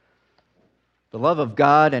The love of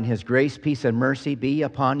God and His grace, peace, and mercy be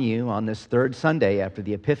upon you on this third Sunday after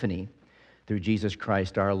the Epiphany, through Jesus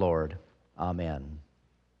Christ our Lord. Amen.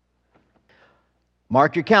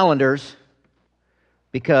 Mark your calendars,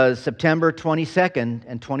 because September 22nd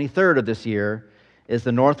and 23rd of this year is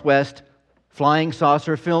the Northwest Flying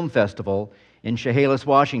Saucer Film Festival in Chehalis,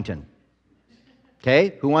 Washington.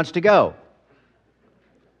 Okay, who wants to go?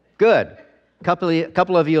 Good.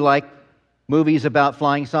 Couple of you like movies about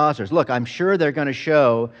flying saucers. Look, I'm sure they're going to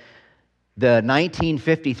show the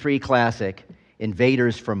 1953 classic,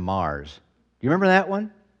 Invaders from Mars. You remember that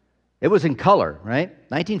one? It was in color, right?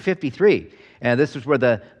 1953. And this is where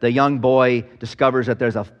the young boy discovers that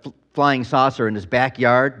there's a flying saucer in his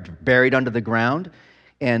backyard, buried under the ground,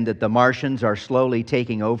 and that the Martians are slowly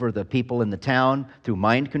taking over the people in the town through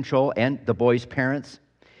mind control and the boy's parents.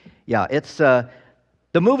 Yeah, it's...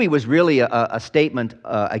 The movie was really a statement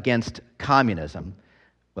against communism.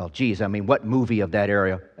 Well, geez, I mean, what movie of that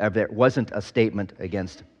era wasn't a statement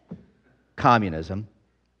against communism?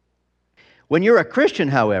 When you're a Christian,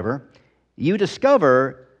 however, you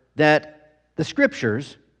discover that the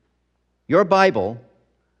Scriptures, your Bible,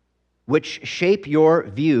 which shape your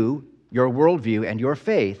view, your worldview, and your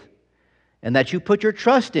faith, and that you put your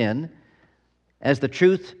trust in as the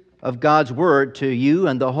truth of God's Word to you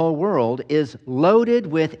and the whole world, is loaded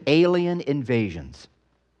with alien invasions.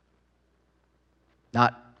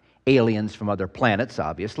 Not aliens from other planets,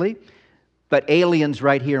 obviously, but aliens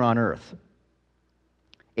right here on Earth.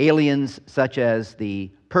 Aliens such as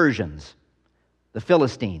the Persians, the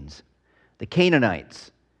Philistines, the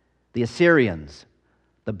Canaanites, the Assyrians,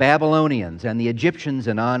 the Babylonians, and the Egyptians,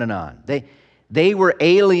 and on and on. They were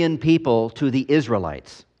alien people to the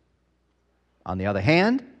Israelites. On the other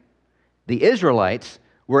hand, the Israelites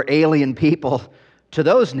were alien people to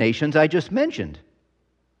those nations I just mentioned.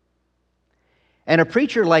 And a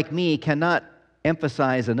preacher like me cannot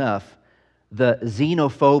emphasize enough the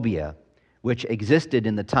xenophobia which existed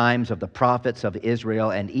in the times of the prophets of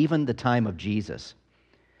Israel and even the time of Jesus.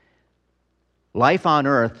 Life on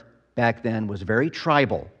earth back then was very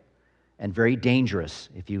tribal and very dangerous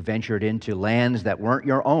if you ventured into lands that weren't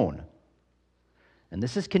your own. And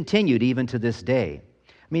this has continued even to this day.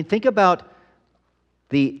 I mean, think about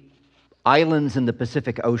the islands in the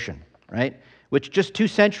Pacific Ocean, right? Which just 2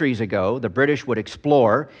 centuries ago, the British would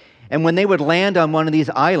explore, and when they would land on one of these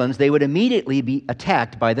islands, they would immediately be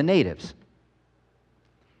attacked by the natives.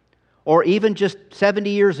 Or even just 70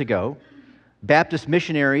 years ago, Baptist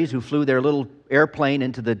missionaries who flew their little airplane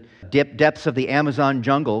into the depths of the Amazon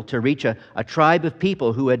jungle to reach a tribe of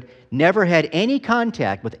people who had never had any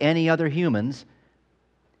contact with any other humans.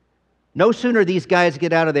 No sooner these guys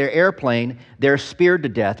get out of their airplane, they're speared to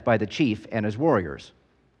death by the chief and his warriors.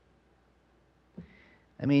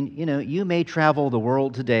 I mean, you may travel the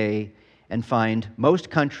world today and find most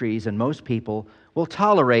countries and most people will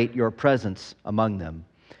tolerate your presence among them.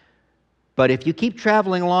 But if you keep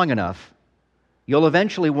traveling long enough, you'll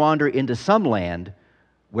eventually wander into some land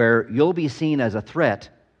where you'll be seen as a threat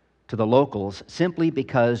to the locals simply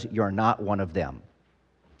because you're not one of them.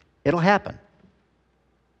 It'll happen.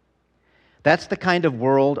 That's the kind of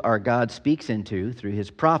world our God speaks into through His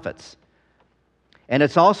prophets. And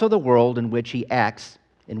it's also the world in which He acts,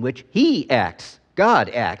 God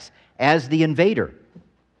acts, as the invader.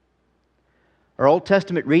 Our Old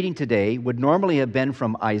Testament reading today would normally have been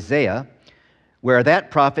from Isaiah, where that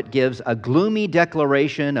prophet gives a gloomy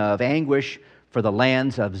declaration of anguish for the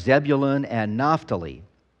lands of Zebulun and Naphtali.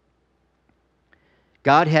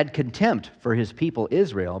 God had contempt for His people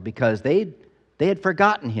Israel because they had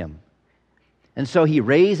forgotten Him. And so He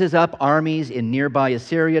raises up armies in nearby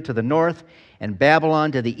Assyria to the north and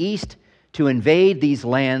Babylon to the east to invade these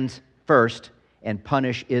lands first and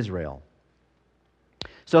punish Israel.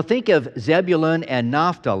 So think of Zebulun and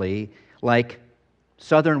Naphtali like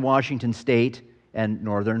southern Washington State and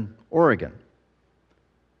northern Oregon.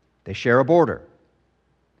 They share a border.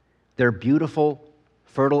 They're beautiful,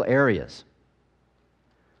 fertile areas.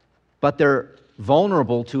 But they're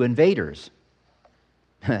vulnerable to invaders.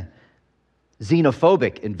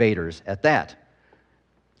 Xenophobic invaders at that.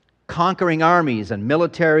 Conquering armies and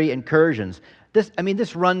military incursions.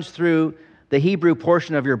 This runs through the Hebrew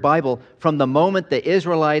portion of your Bible from the moment the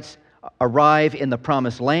Israelites arrive in the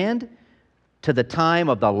Promised Land to the time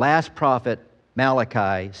of the last prophet,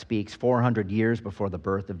 Malachi, speaks 400 years before the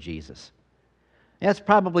birth of Jesus. That's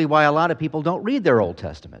probably why a lot of people don't read their Old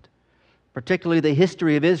Testament, particularly the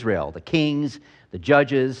history of Israel, the kings, the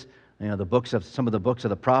judges, some of the books of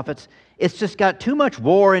the prophets. It's just got too much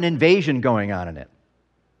war and invasion going on in it.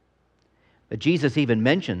 But Jesus even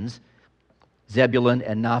mentions Zebulun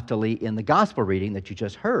and Naphtali in the gospel reading that you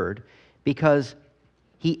just heard, because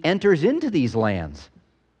he enters into these lands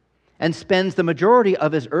and spends the majority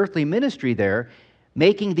of his earthly ministry there,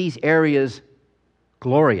 making these areas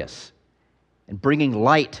glorious and bringing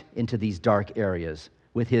light into these dark areas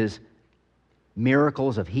with his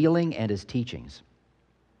miracles of healing and his teachings.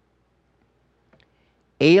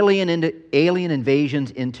 Alien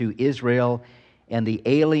invasions into Israel and the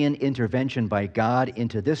alien intervention by God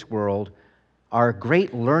into this world are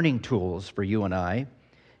great learning tools for you and I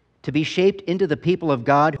to be shaped into the people of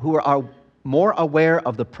God who are more aware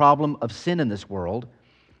of the problem of sin in this world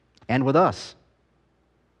and with us.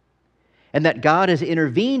 And that God has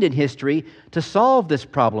intervened in history to solve this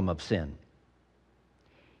problem of sin.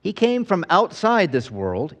 He came from outside this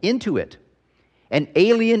world into it. An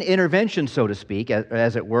alien intervention, so to speak,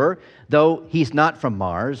 as it were, though he's not from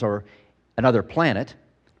Mars or another planet.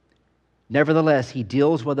 Nevertheless, he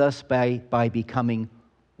deals with us by becoming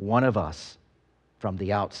one of us from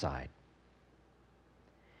the outside.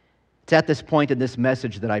 It's at this point in this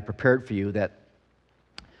message that I prepared for you that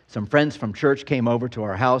some friends from church came over to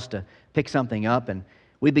our house to pick something up, and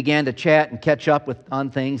we began to chat and catch up on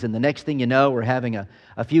things, and the next thing you know, we're having a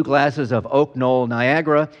few glasses of Oak Knoll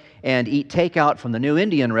Niagara and eat takeout from the new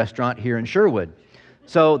Indian restaurant here in Sherwood.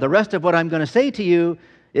 So the rest of what I'm going to say to you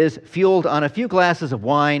is fueled on a few glasses of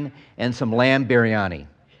wine and some lamb biryani.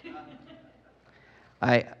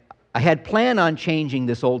 I had planned on changing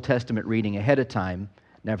this Old Testament reading ahead of time,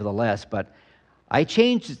 nevertheless, but I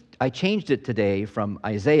changed it today from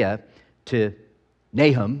Isaiah to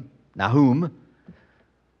Nahum,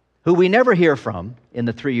 who we never hear from in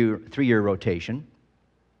the three-year rotation.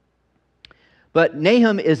 But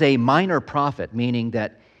Nahum is a minor prophet, meaning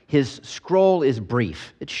that his scroll is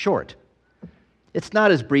brief. It's short. It's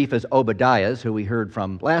not as brief as Obadiah's, who we heard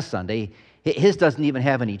from last Sunday. His doesn't even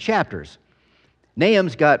have any chapters.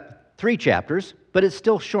 Nahum's got 3 chapters, but it's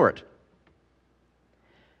still short.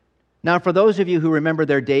 Now, for those of you who remember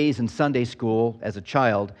their days in Sunday school as a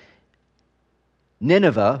child,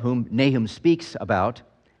 Nineveh, whom Nahum speaks about,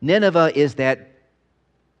 Nineveh is that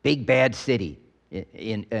big bad city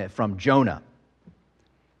from Jonah.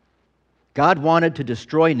 God wanted to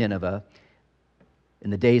destroy Nineveh in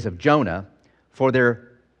the days of Jonah for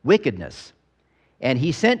their wickedness. And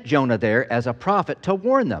he sent Jonah there as a prophet to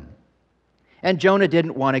warn them. And Jonah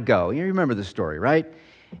didn't want to go. You remember the story, right?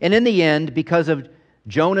 And in the end, because of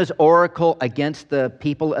Jonah's oracle against the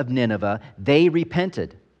people of Nineveh, they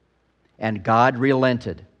repented. And God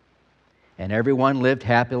relented. And everyone lived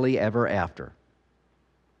happily ever after.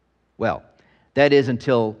 Well, that is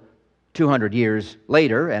until 200 years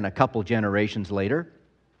later and a couple generations later.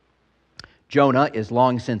 Jonah is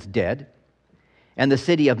long since dead. And the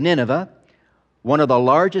city of Nineveh, one of the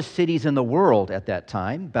largest cities in the world at that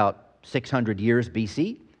time, about 600 years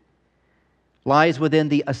BC, lies within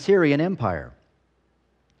the Assyrian Empire.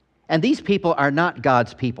 And these people are not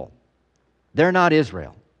God's people. They're not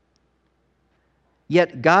Israel.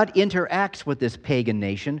 Yet God interacts with this pagan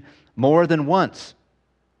nation more than once.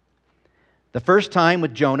 The first time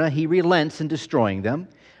with Jonah, he relents in destroying them.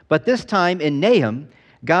 But this time in Nahum,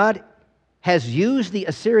 God has used the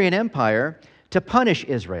Assyrian Empire to punish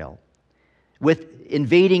Israel with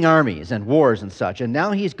invading armies and wars and such. And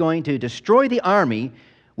now he's going to destroy the army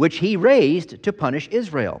which he raised to punish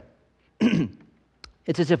Israel.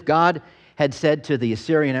 It's as if God had said to the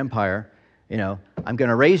Assyrian Empire, I'm going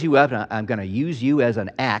to raise you up and I'm going to use you as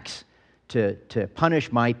an axe to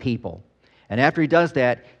punish my people. And after he does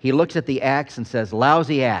that, he looks at the axe and says,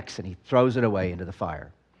 "Lousy axe," and he throws it away into the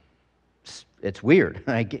fire. It's weird,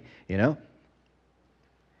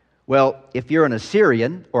 Well, if you're an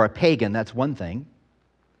Assyrian or a pagan, that's one thing.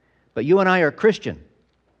 But you and I are Christian.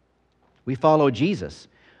 We follow Jesus,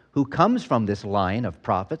 who comes from this line of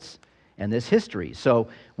prophets and this history. So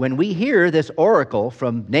when we hear this oracle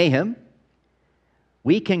from Nahum,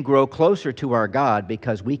 we can grow closer to our God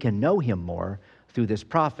because we can know him more through this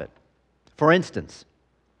prophet. For instance,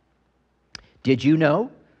 did you know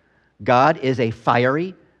God is a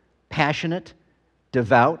fiery, passionate,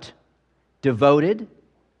 devout, devoted,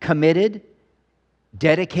 committed,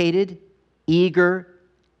 dedicated, eager,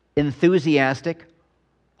 enthusiastic,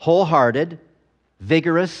 wholehearted,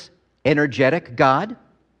 vigorous, energetic God?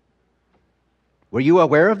 Were you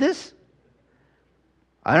aware of this?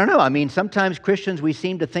 I don't know. Sometimes Christians, we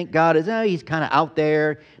seem to think God is, he's kind of out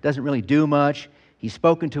there, doesn't really do much. He's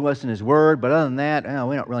spoken to us in his word, but other than that,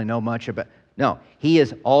 we don't really know much about. No, he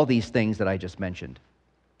is all these things that I just mentioned.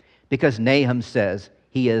 Because Nahum says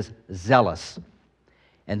he is zealous.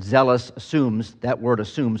 And zealous that word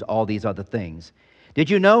assumes all these other things. Did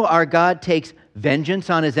you know our God takes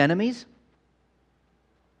vengeance on his enemies?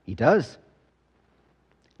 He does.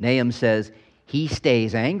 Nahum says he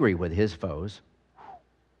stays angry with his foes.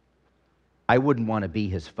 I wouldn't want to be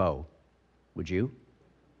his foe, would you?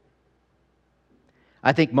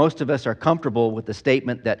 I think most of us are comfortable with the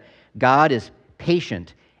statement that God is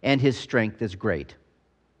patient and his strength is great.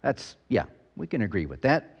 We can agree with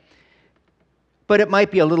that. But it might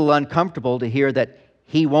be a little uncomfortable to hear that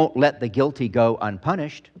he won't let the guilty go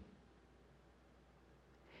unpunished.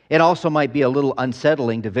 It also might be a little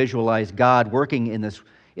unsettling to visualize God working in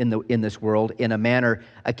this world in a manner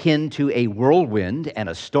akin to a whirlwind and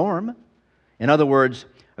a storm. In other words,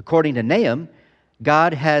 according to Nahum,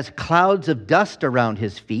 God has clouds of dust around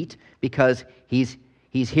his feet because he's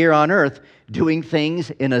here on earth doing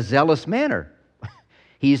things in a zealous manner.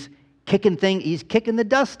 He's kicking the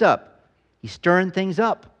dust up. He's stirring things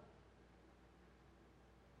up.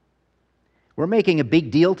 We're making a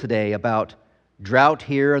big deal today about drought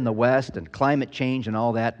here in the West and climate change and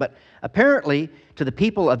all that, but apparently to the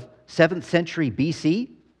people of 7th century BC,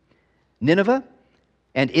 Nineveh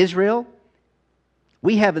and Israel,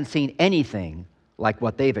 we haven't seen anything like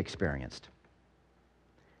what they've experienced.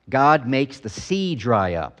 God makes the sea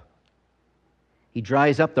dry up. He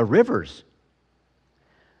dries up the rivers.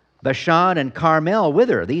 Bashan and Carmel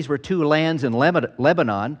wither. These were two lands in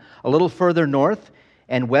Lebanon, a little further north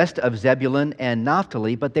and west of Zebulun and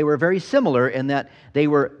Naphtali, but they were very similar in that they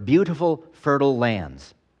were beautiful, fertile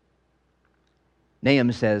lands.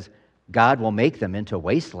 Nahum says, God will make them into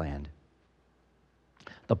wasteland.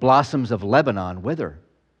 The blossoms of Lebanon wither.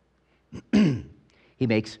 He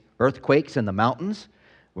makes earthquakes in the mountains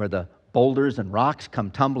where the boulders and rocks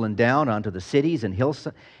come tumbling down onto the cities and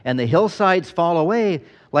the hillsides fall away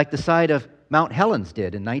like the side of Mount Helens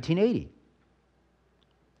did in 1980.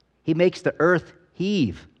 He makes the earth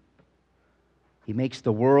heave. He makes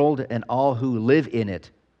the world and all who live in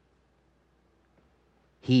it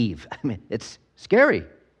heave. I mean, it's scary.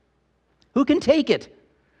 Who can take it?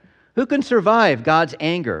 Who can survive God's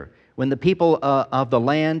anger when the people of the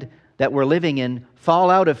land that we're living in fall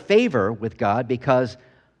out of favor with God because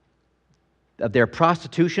of their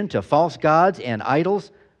prostitution to false gods and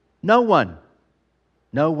idols? No one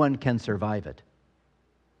can survive it.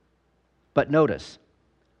 But notice,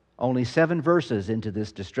 only 7 verses into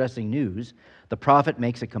this distressing news, the prophet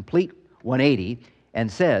makes a complete 180 and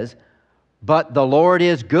says, "But the Lord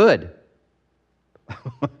is good."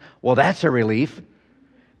 Well, that's a relief,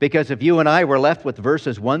 because if you and I were left with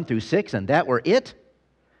verses 1 through 6 and that were it,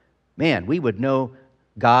 man, we would know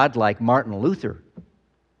God like Martin Luther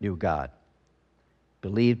knew God.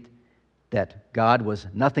 Believed that God was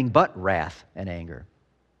nothing but wrath and anger.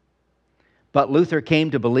 But Luther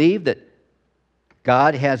came to believe that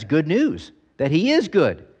God has good news, that he is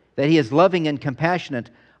good, that he is loving and compassionate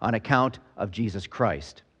on account of Jesus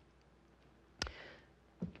Christ.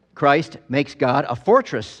 Christ makes God a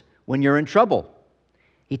fortress when you're in trouble.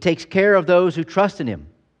 He takes care of those who trust in him.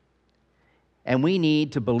 And we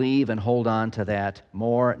need to believe and hold on to that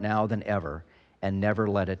more now than ever and never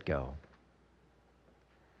let it go.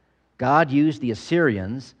 God used the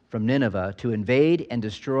Assyrians from Nineveh to invade and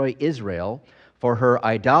destroy Israel for her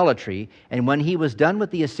idolatry, and when he was done with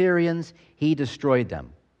the Assyrians, he destroyed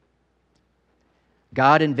them.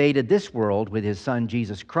 God invaded this world with his Son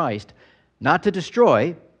Jesus Christ, not to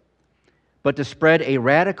destroy, but to spread a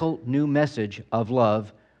radical new message of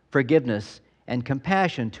love, forgiveness, and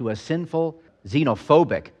compassion to a sinful,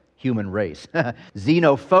 xenophobic human race.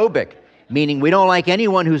 Xenophobic, meaning we don't like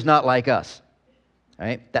anyone who's not like us.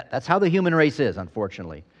 Right? That's how the human race is,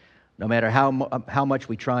 unfortunately. No matter how much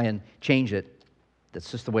we try and change it, that's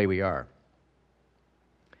just the way we are.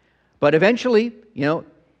 But eventually,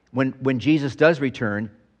 when Jesus does return,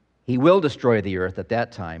 he will destroy the earth at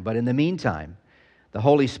that time. But in the meantime, the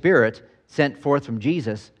Holy Spirit sent forth from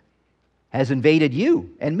Jesus has invaded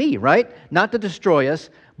you and me, right? Not to destroy us,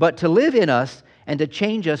 but to live in us and to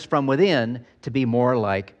change us from within to be more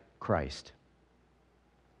like Christ.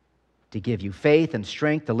 To give you faith and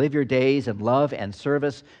strength to live your days in love and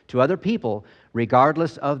service to other people,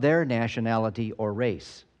 regardless of their nationality or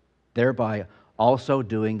race, thereby also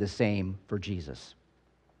doing the same for Jesus.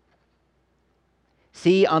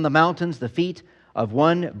 See on the mountains the feet of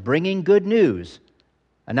one bringing good news,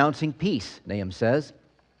 announcing peace, Nahum says.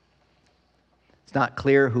 It's not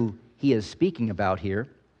clear who he is speaking about here.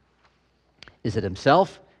 Is it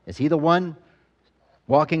himself? Is he the one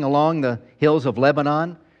walking along the hills of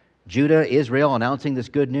Lebanon, Judah, Israel, announcing this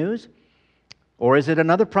good news? Or is it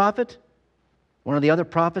another prophet, one of the other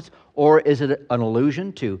prophets? Or is it an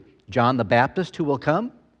allusion to John the Baptist who will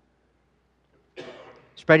come,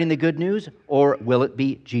 spreading the good news? Or will it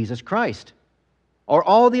be Jesus Christ? Or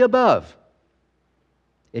all the above?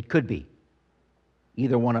 It could be.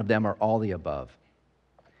 either one of them or all the above,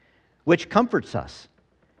 which comforts us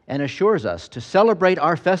and assures us to celebrate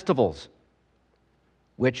our festivals,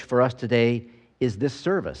 which for us today is this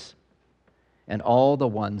service and all the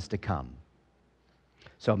ones to come.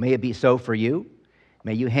 So may it be so for you.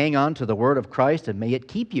 May you hang on to the word of Christ, and may it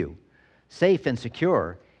keep you safe and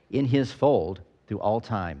secure in his fold through all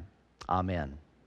time. Amen.